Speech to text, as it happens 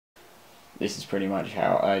this is pretty much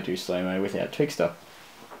how I do slow-mo without TWIXTOR.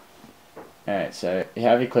 Alright, so you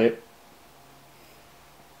have your clip,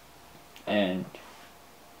 and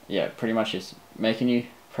yeah, pretty much just make a new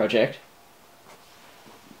project,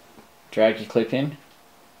 drag your clip in,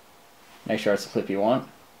 make sure it's the clip you want,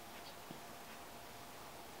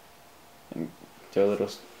 and do a little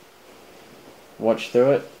watch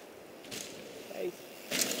through it,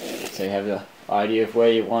 so you have the idea of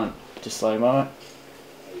where you want to slow-mo it.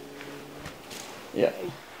 Yeah,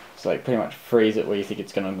 so like pretty much freeze it where you think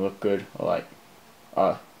it's going to look good, or like,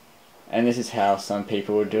 and this is how some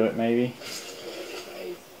people would do it maybe.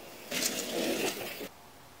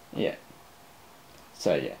 Yeah,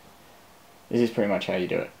 so yeah, this is pretty much how you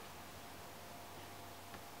do it.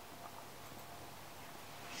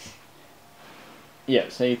 Yeah,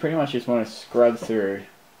 so you pretty much just want to scrub through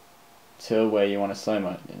till where you want to slow-mo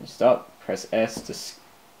it. Then you stop, press S to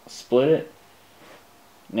split it.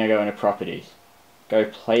 Now go into properties. Go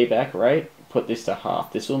playback rate, put this to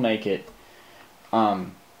half. This will make it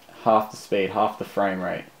half the speed, half the frame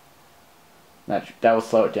rate. That will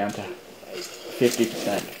slow it down to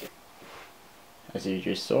 50%, as you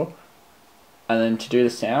just saw. And then to do the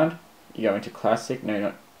sound, you go into classic.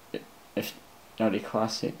 No, not a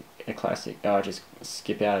classic. A classic. Oh, just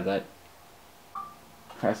skip out of that.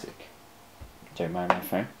 Classic. Don't mind my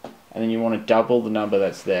phone. And then you want to double the number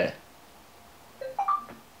that's there.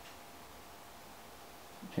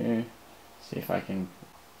 Okay. See if I can.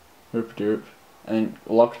 Whoop doop. And then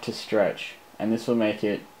lock to stretch, and this will make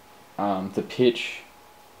it the pitch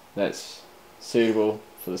that's suitable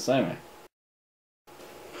for the slow-mo.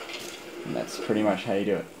 And that's pretty much how you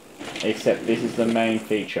do it. Except this is the main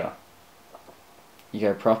feature. You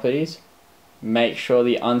go properties, make sure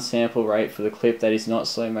the unsample rate for the clip that is not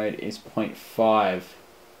slow mode is 0.5.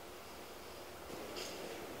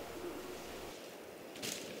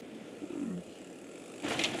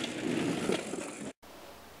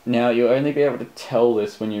 Now you'll only be able to tell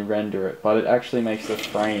this when you render it, but it actually makes the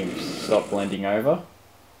frames stop blending over.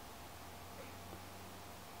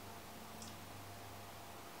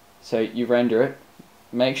 So you render it,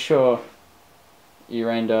 make sure you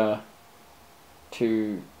render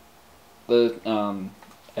to the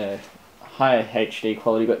higher HD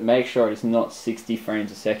quality, but make sure it is not 60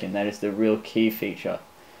 frames a second. That is the real key feature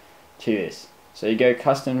to this. So you go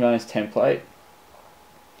customize template,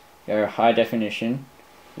 go high definition.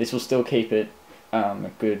 This will still keep it a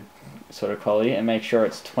good sort of quality, and make sure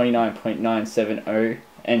it's 29.970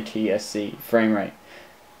 NTSC frame rate.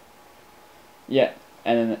 Yeah,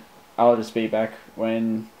 and then I'll just be back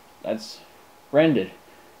when that's rendered.